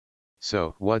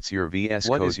So, what's your VS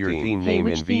What Code is your theme theme name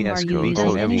which in theme VS are you Code? using?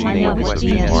 Oh, Any MG idea name which was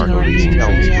theme VS is Code. using? Tell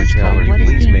me which What color you theme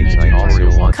please make name are you tutorial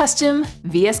using? on. Custom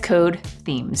VS Code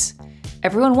themes.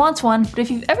 Everyone wants one, but if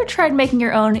you've ever tried making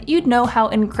your own, you'd know how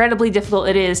incredibly difficult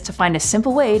it is to find a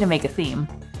simple way to make a theme.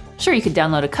 Sure, you could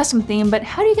download a custom theme, but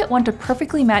how do you get one to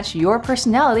perfectly match your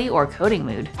personality or coding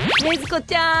mood?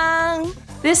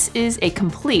 This is a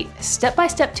complete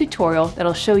step-by-step tutorial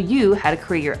that'll show you how to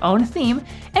create your own theme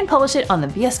and publish it on the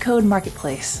VS Code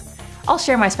Marketplace. I'll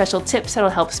share my special tips that'll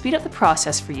help speed up the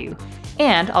process for you.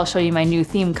 And I'll show you my new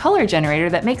theme color generator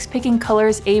that makes picking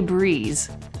colors a breeze.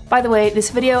 By the way,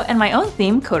 this video and my own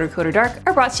theme, Coder Coder Dark,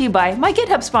 are brought to you by my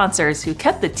GitHub sponsors who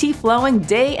kept the tea flowing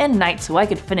day and night so I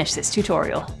could finish this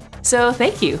tutorial. So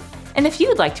thank you. And if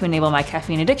you'd like to enable my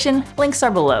caffeine addiction, links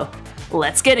are below.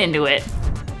 Let's get into it.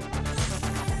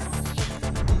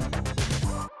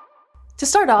 To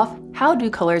start off, how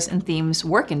do colors and themes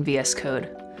work in VS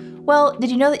Code? Well, did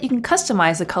you know that you can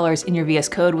customize the colors in your VS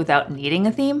Code without needing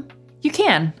a theme? You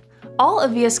can. All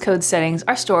of VS Code settings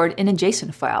are stored in a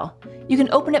JSON file. You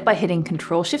can open it by hitting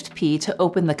Ctrl-Shift-P to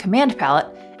open the command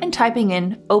palette and typing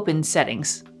in Open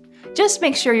Settings. Just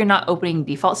make sure you're not opening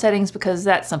default settings because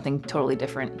that's something totally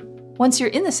different. Once you're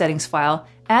in the settings file,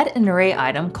 add an array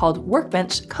item called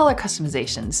Workbench Color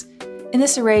Customizations. In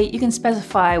this array, you can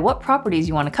specify what properties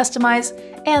you want to customize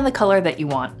and the color that you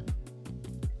want.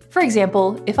 For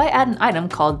example, if I add an item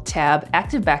called tab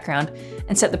active background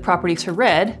and set the property to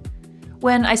red,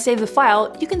 when I save the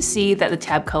file, you can see that the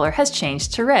tab color has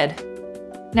changed to red.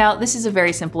 Now, this is a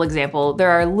very simple example.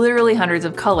 There are literally hundreds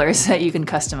of colors that you can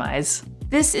customize.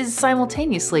 This is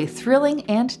simultaneously thrilling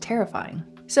and terrifying.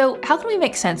 So how can we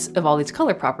make sense of all these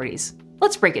color properties?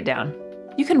 Let's break it down.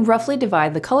 You can roughly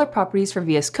divide the color properties for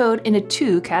VS Code into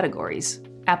two categories.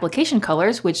 Application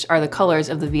colors, which are the colors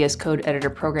of the VS Code editor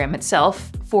program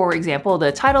itself. For example,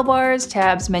 the title bars,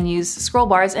 tabs, menus, scroll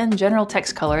bars, and general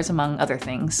text colors, among other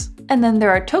things. And then there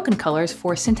are token colors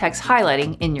for syntax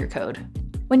highlighting in your code.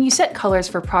 When you set colors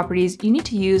for properties, you need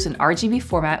to use an RGB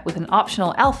format with an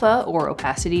optional alpha or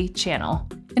opacity channel.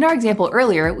 In our example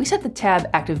earlier, we set the tab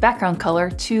active background color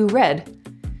to red.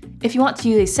 If you want to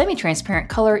use a semi-transparent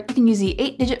color, you can use the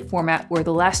 8-digit format where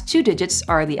the last 2 digits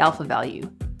are the alpha value.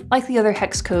 Like the other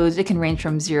hex codes, it can range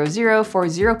from 00 for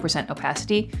 0%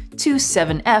 opacity to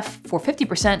 7F for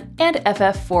 50% and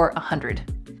FF for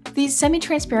 100. These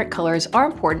semi-transparent colors are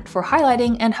important for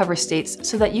highlighting and hover states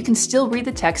so that you can still read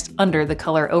the text under the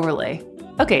color overlay.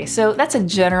 Okay, so that's a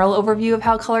general overview of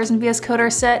how colors in VS Code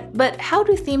are set, but how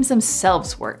do themes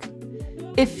themselves work?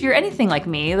 If you're anything like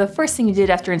me, the first thing you did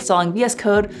after installing VS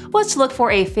Code was to look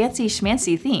for a fancy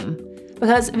schmancy theme.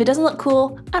 Because if it doesn't look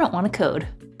cool, I don't want to code.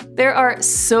 There are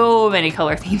so many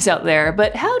color themes out there,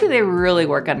 but how do they really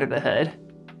work under the hood?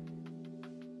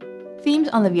 Themes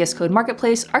on the VS Code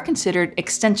Marketplace are considered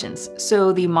extensions,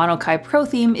 so the Monokai Pro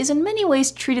theme is in many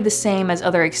ways treated the same as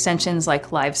other extensions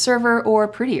like Live Server or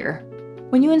Prettier.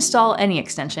 When you install any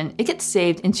extension, it gets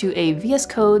saved into a VS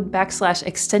Code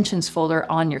 /extensions folder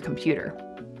on your computer.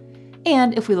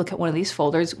 And if we look at one of these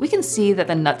folders, we can see that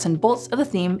the nuts and bolts of the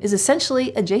theme is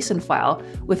essentially a JSON file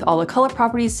with all the color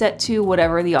properties set to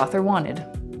whatever the author wanted.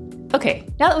 Okay,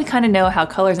 now that we kind of know how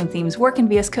colors and themes work in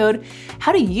VS Code,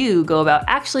 how do you go about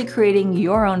actually creating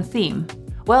your own theme?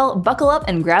 Well, buckle up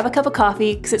and grab a cup of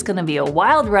coffee, because it's going to be a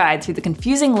wild ride through the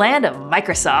confusing land of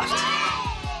Microsoft.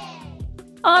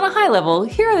 On a high level,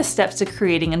 here are the steps to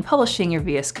creating and publishing your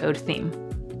VS Code theme.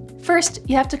 First,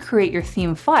 you have to create your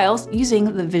theme files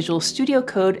using the Visual Studio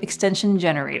Code extension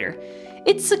generator.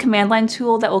 It's a command line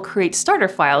tool that will create starter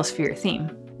files for your theme.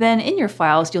 Then in your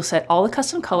files, you'll set all the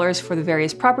custom colors for the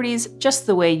various properties just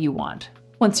the way you want.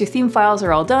 Once your theme files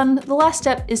are all done, the last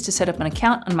step is to set up an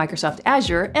account on Microsoft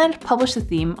Azure and publish the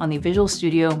theme on the Visual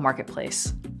Studio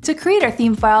Marketplace. To create our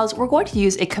theme files, we're going to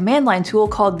use a command line tool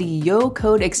called the Yo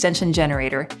Code Extension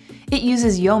Generator. It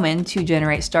uses Yeoman to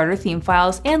generate starter theme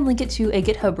files and link it to a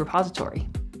GitHub repository.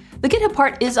 The GitHub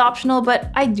part is optional, but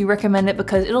I do recommend it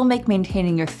because it'll make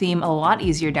maintaining your theme a lot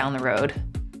easier down the road.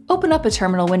 Open up a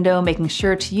terminal window, making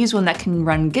sure to use one that can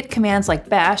run Git commands like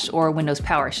Bash or Windows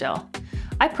PowerShell.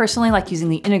 I personally like using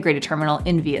the integrated terminal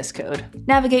in VS Code.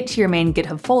 Navigate to your main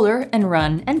GitHub folder and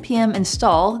run npm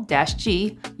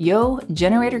install-g yo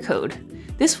generator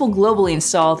code. This will globally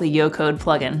install the Yo Code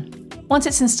plugin. Once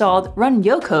it's installed, run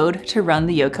Yo Code to run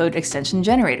the Yo Code extension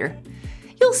generator.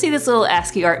 You'll see this little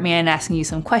ASCII art man asking you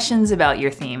some questions about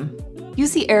your theme.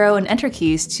 Use the arrow and enter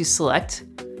keys to select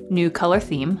New Color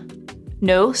Theme,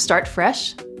 No Start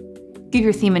Fresh, give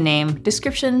your theme a name,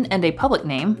 description, and a public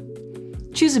name.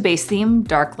 Choose a base theme,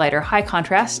 dark, light, or high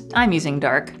contrast. I'm using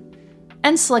dark.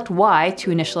 and select Y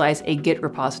to initialize a Git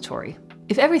repository.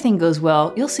 If everything goes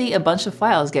well, you'll see a bunch of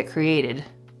files get created.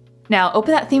 Now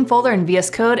open that theme folder in VS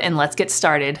Code and let's get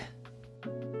started.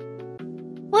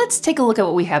 Let's take a look at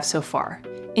what we have so far.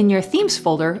 In your Themes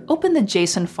folder, open the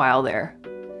JSON file there.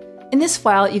 In this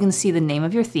file, you can see the name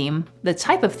of your theme, the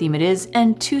type of theme it is,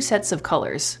 and 2 sets of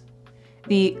colors.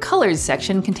 The Colors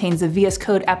section contains the VS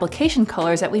Code application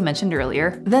colors that we mentioned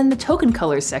earlier. Then the Token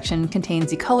Colors section contains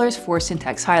the colors for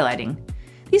syntax highlighting.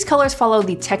 These colors follow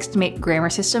the TextMate grammar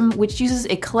system, which uses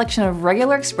a collection of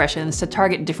regular expressions to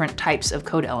target different types of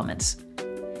code elements.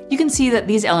 You can see that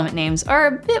these element names are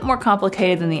a bit more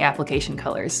complicated than the application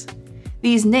colors.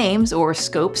 These names, or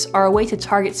scopes, are a way to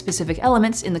target specific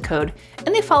elements in the code,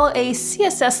 and they follow a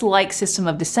CSS-like system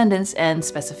of descendants and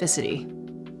specificity.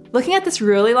 Looking at this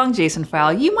really long JSON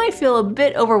file, you might feel a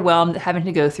bit overwhelmed having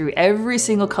to go through every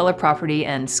single color property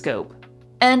and scope.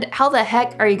 And how the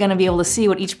heck are you going to be able to see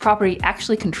what each property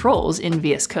actually controls in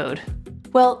VS Code?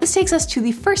 Well, this takes us to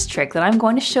the first trick that I'm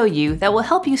going to show you that will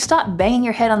help you stop banging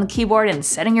your head on the keyboard and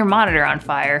setting your monitor on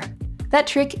fire. That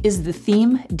trick is the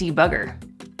Theme Debugger.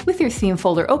 With your theme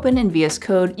folder open in VS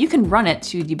Code, you can run it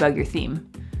to debug your theme.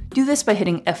 Do this by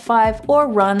hitting F5 or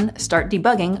run Start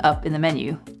Debugging up in the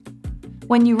menu.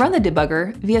 When you run the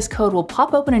debugger, VS Code will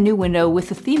pop open a new window with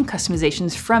the theme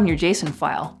customizations from your JSON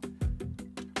file.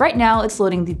 Right now, it's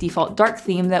loading the default dark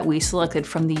theme that we selected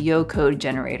from the Yo code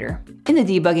generator. In the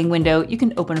debugging window, you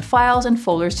can open files and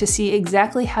folders to see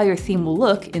exactly how your theme will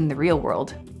look in the real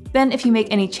world. Then if you make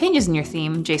any changes in your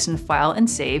theme JSON file and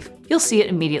save, you'll see it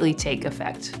immediately take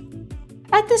effect.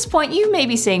 At this point, you may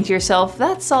be saying to yourself,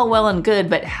 that's all well and good,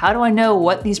 but how do I know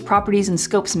what these properties and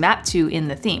scopes map to in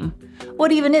the theme?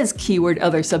 What even is keyword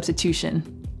other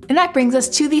substitution? And that brings us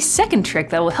to the second trick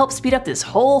that will help speed up this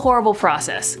whole horrible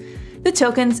process, the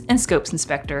Tokens and Scopes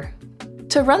Inspector.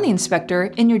 To run the inspector,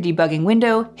 in your debugging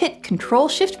window, hit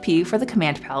Ctrl-Shift-P for the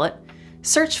command palette,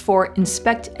 search for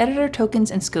Inspect Editor Tokens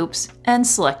and Scopes, and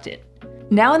select it.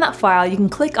 Now in that file, you can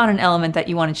click on an element that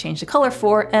you want to change the color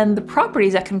for, and the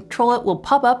properties that control it will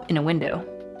pop up in a window.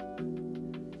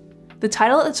 The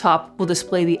title at the top will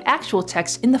display the actual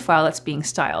text in the file that's being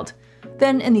styled.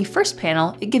 Then in the first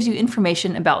panel, it gives you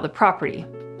information about the property.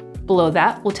 Below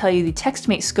that will tell you the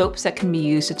TextMate scopes that can be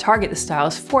used to target the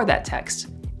styles for that text.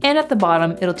 And at the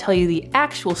bottom, it'll tell you the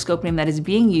actual scope name that is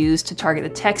being used to target the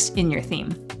text in your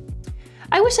theme.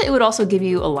 I wish that it would also give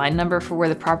you a line number for where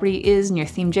the property is in your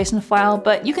theme JSON file,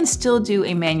 but you can still do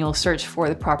a manual search for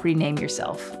the property name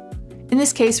yourself. In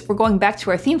this case, we're going back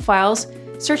to our theme files,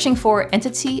 searching for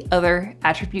Entity, Other,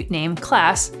 Attribute Name,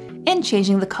 Class, and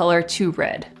changing the color to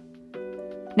red.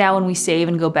 Now when we save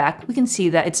and go back, we can see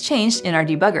that it's changed in our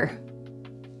debugger.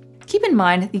 Keep in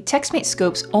mind, the TextMate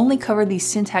scopes only cover the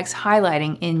syntax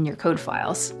highlighting in your code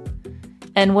files.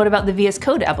 And what about the VS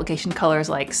Code application colors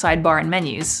like sidebar and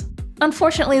menus?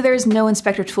 Unfortunately, there's no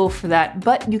inspector tool for that,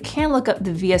 but you can look up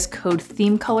the VS Code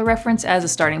theme color reference as a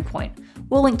starting point.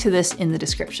 We'll link to this in the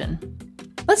description.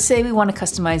 Let's say we want to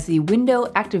customize the window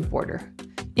active border.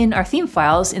 In our theme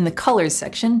files, in the Colors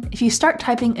section, if you start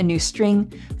typing a new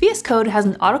string, VS Code has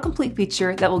an autocomplete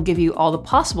feature that will give you all the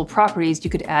possible properties you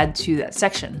could add to that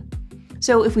section.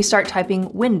 So if we start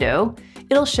typing window,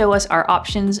 it'll show us our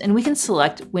options and we can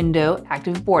select window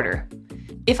active border.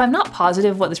 If I'm not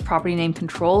positive what this property name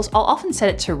controls, I'll often set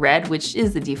it to red, which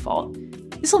is the default.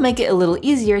 This will make it a little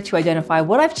easier to identify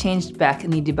what I've changed back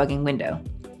in the debugging window.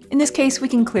 In this case, we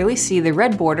can clearly see the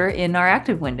red border in our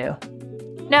active window.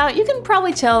 Now, you can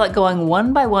probably tell that going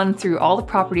one by one through all the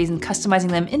properties and customizing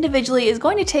them individually is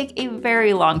going to take a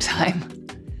very long time.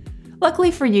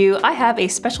 Luckily for you, I have a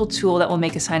special tool that will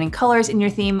make assigning colors in your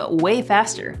theme way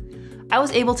faster. I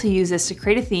was able to use this to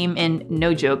create a theme in,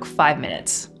 no joke, 5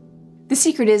 minutes. The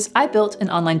secret is I built an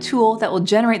online tool that will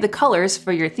generate the colors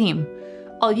for your theme.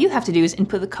 All you have to do is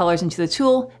input the colors into the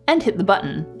tool and hit the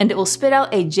button, and it will spit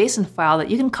out a JSON file that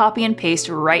you can copy and paste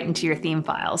right into your theme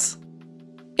files.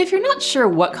 If you're not sure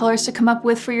what colors to come up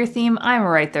with for your theme, I'm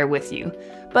right there with you.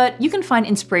 But you can find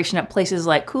inspiration at places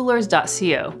like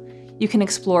coolors.co. You can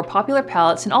explore popular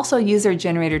palettes and also use their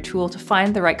generator tool to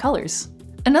find the right colors.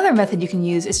 Another method you can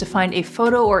use is to find a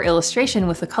photo or illustration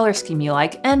with the color scheme you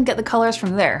like and get the colors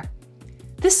from there.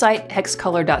 This site,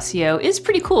 hexcolor.co, is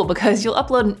pretty cool because you'll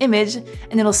upload an image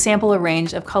and it'll sample a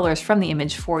range of colors from the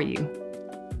image for you.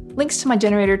 Links to my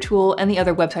generator tool and the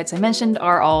other websites I mentioned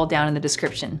are all down in the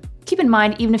description. Keep in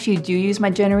mind, even if you do use my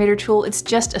generator tool, it's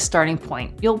just a starting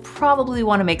point. You'll probably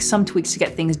want to make some tweaks to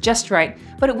get things just right,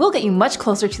 but it will get you much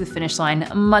closer to the finish line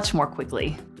much more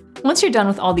quickly. Once you're done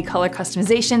with all the color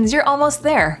customizations, you're almost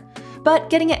there. But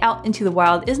getting it out into the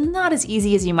wild is not as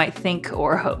easy as you might think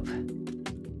or hope.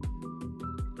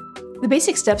 The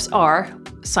basic steps are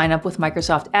sign up with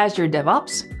Microsoft Azure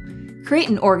DevOps, create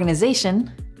an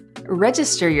organization,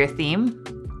 register your theme,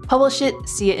 publish it,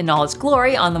 see it in all its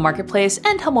glory on the marketplace,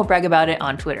 and humble brag about it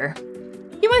on Twitter.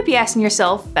 You might be asking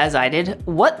yourself, as I did,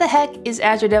 what the heck is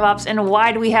Azure DevOps and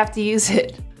why do we have to use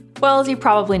it? Well, as you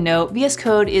probably know, VS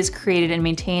Code is created and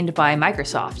maintained by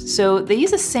Microsoft, so they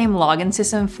use the same login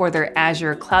system for their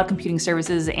Azure Cloud Computing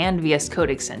Services and VS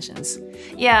Code extensions.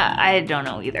 Yeah, I don't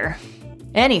know either.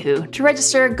 Anywho, to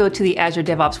register, go to the Azure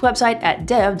DevOps website at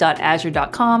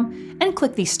dev.azure.com and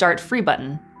click the Start Free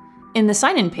button. In the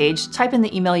sign-in page, type in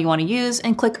the email you want to use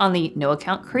and click on the No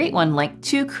Account Create One link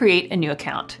to create a new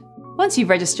account. Once you've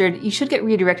registered, you should get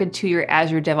redirected to your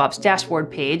Azure DevOps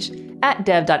dashboard page at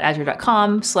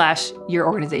dev.azure.com/your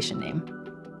organization name.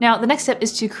 Now, the next step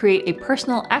is to create a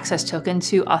personal access token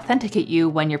to authenticate you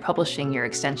when you're publishing your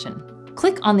extension.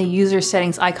 Click on the user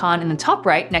settings icon in the top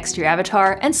right next to your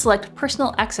avatar and select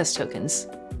Personal Access Tokens.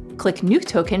 Click New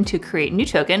Token to create new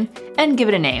token and give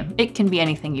it a name. It can be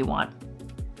anything you want.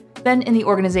 Then in the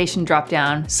organization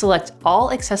dropdown, select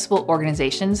All Accessible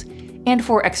Organizations, and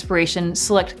for expiration,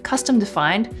 select Custom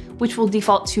Defined, which will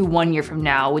default to 1 year from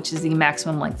now, which is the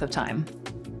maximum length of time.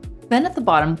 Then at the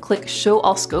bottom, click Show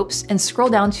All Scopes and scroll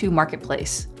down to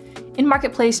Marketplace. In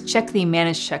Marketplace, check the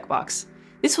Manage checkbox.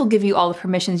 This will give you all the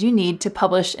permissions you need to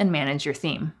publish and manage your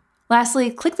theme.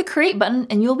 Lastly, click the Create button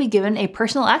and you'll be given a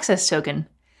personal access token.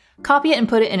 Copy it and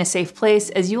put it in a safe place,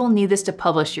 as you will need this to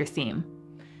publish your theme.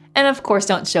 And of course,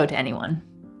 don't show it to anyone.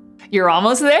 You're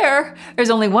almost there! There's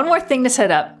only one more thing to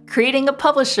set up, creating a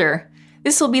publisher.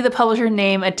 This will be the publisher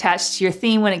name attached to your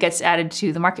theme when it gets added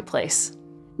to the marketplace.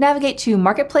 Navigate to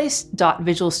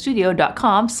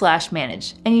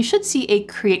marketplace.visualstudio.com/manage, and you should see a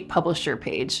Create Publisher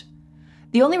page.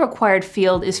 The only required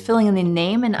field is filling in the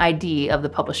name and ID of the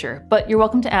publisher, but you're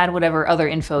welcome to add whatever other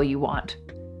info you want.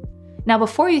 Now,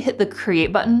 before you hit the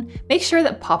Create button, make sure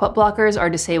that pop-up blockers are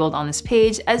disabled on this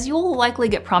page, as you will likely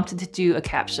get prompted to do a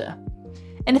CAPTCHA.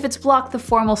 And if it's blocked, the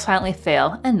form will silently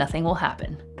fail and nothing will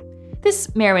happen.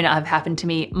 This may or may not have happened to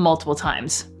me multiple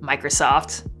times.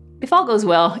 Microsoft. If all goes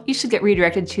well, you should get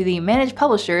redirected to the Manage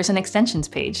Publishers and Extensions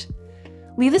page.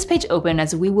 Leave this page open,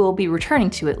 as we will be returning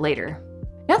to it later.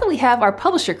 Now that we have our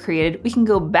publisher created, we can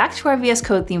go back to our VS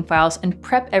Code theme files and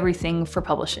prep everything for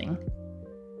publishing.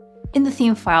 In the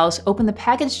theme files, open the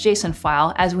package.json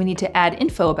file, as we need to add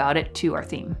info about it to our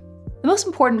theme. The most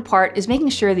important part is making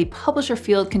sure the publisher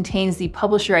field contains the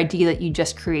publisher ID that you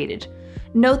just created.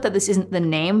 Note that this isn't the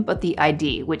name, but the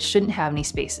ID, which shouldn't have any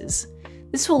spaces.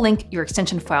 This will link your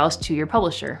extension files to your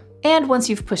publisher. And once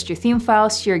you've pushed your theme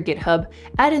files to your GitHub,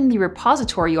 add in the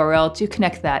repository URL to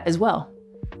connect that as well.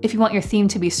 If you want your theme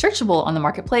to be searchable on the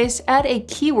marketplace, add a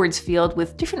keywords field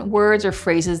with different words or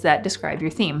phrases that describe your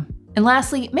theme. And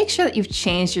lastly, make sure that you've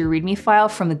changed your README file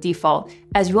from the default,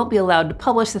 as you won't be allowed to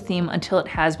publish the theme until it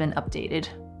has been updated.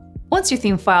 Once your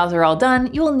theme files are all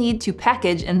done, you will need to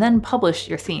package and then publish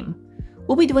your theme.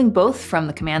 We'll be doing both from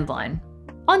the command line.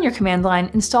 On your command line,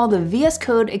 install the VS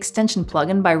Code extension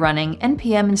plugin by running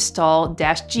npm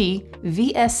install-g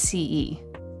vsce.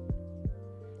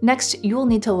 Next, you will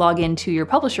need to log in to your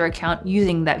publisher account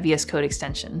using that VS Code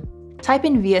extension. Type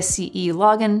in vsce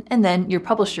login and then your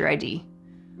publisher ID.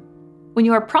 When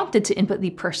you are prompted to input the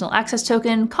personal access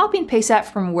token, copy and paste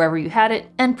that from wherever you had it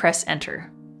and press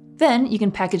enter. Then you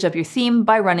can package up your theme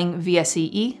by running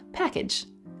vsce package.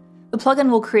 The plugin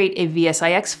will create a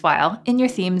VSIX file in your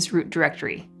theme's root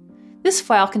directory. This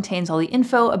file contains all the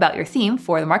info about your theme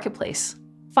for the marketplace.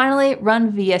 Finally,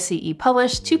 run vsce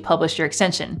publish to publish your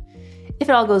extension. If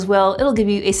it all goes well, it'll give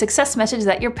you a success message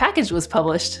that your package was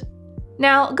published.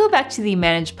 Now, go back to the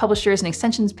Manage Publishers and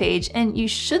Extensions page, and you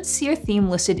should see your theme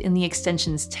listed in the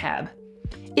Extensions tab.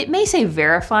 It may say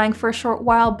verifying for a short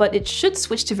while, but it should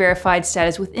switch to verified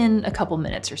status within a couple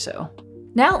minutes or so.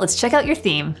 Now let's check out your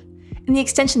theme. In the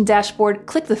extension dashboard,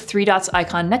 click the 3 dots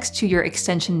icon next to your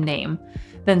extension name,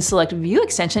 then select View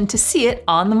Extension to see it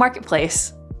on the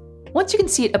marketplace. Once you can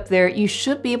see it up there, you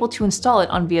should be able to install it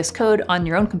on VS Code on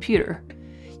your own computer.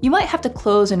 You might have to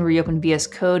close and reopen VS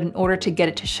Code in order to get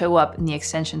it to show up in the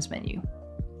Extensions menu.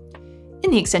 In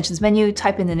the Extensions menu,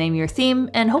 type in the name of your theme,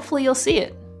 and hopefully you'll see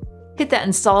it. Hit that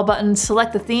Install button,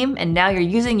 select the theme, and now you're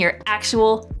using your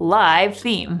actual live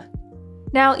theme.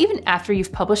 Now, even after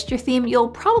you've published your theme, you'll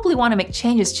probably want to make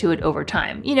changes to it over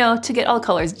time, to get all the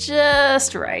colors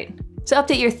just right. To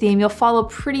update your theme, you'll follow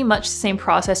pretty much the same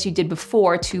process you did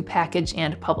before to package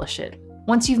and publish it.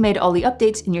 Once you've made all the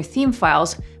updates in your theme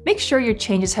files, make sure your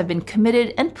changes have been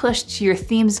committed and pushed to your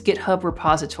theme's GitHub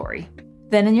repository.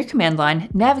 Then in your command line,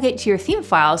 navigate to your theme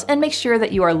files and make sure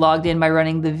that you are logged in by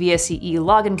running the vsce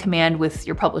login command with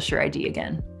your publisher ID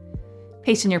again.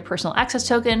 paste in your personal access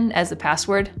token as the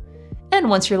password, and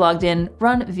once you're logged in,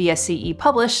 run VSCE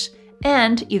publish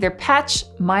and either patch,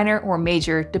 minor, or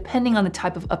major depending on the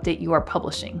type of update you are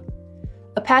publishing.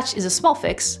 A patch is a small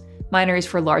fix, minor is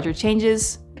for larger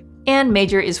changes, and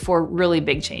major is for really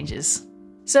big changes.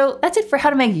 So that's it for how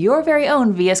to make your very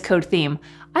own VS Code theme.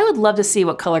 I would love to see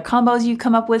what color combos you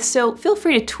come up with, so feel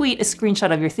free to tweet a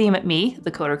screenshot of your theme at me,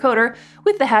 the Coder Coder,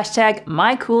 with the hashtag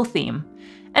MyCoolTheme.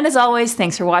 And as always,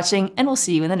 thanks for watching, and we'll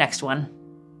see you in the next one.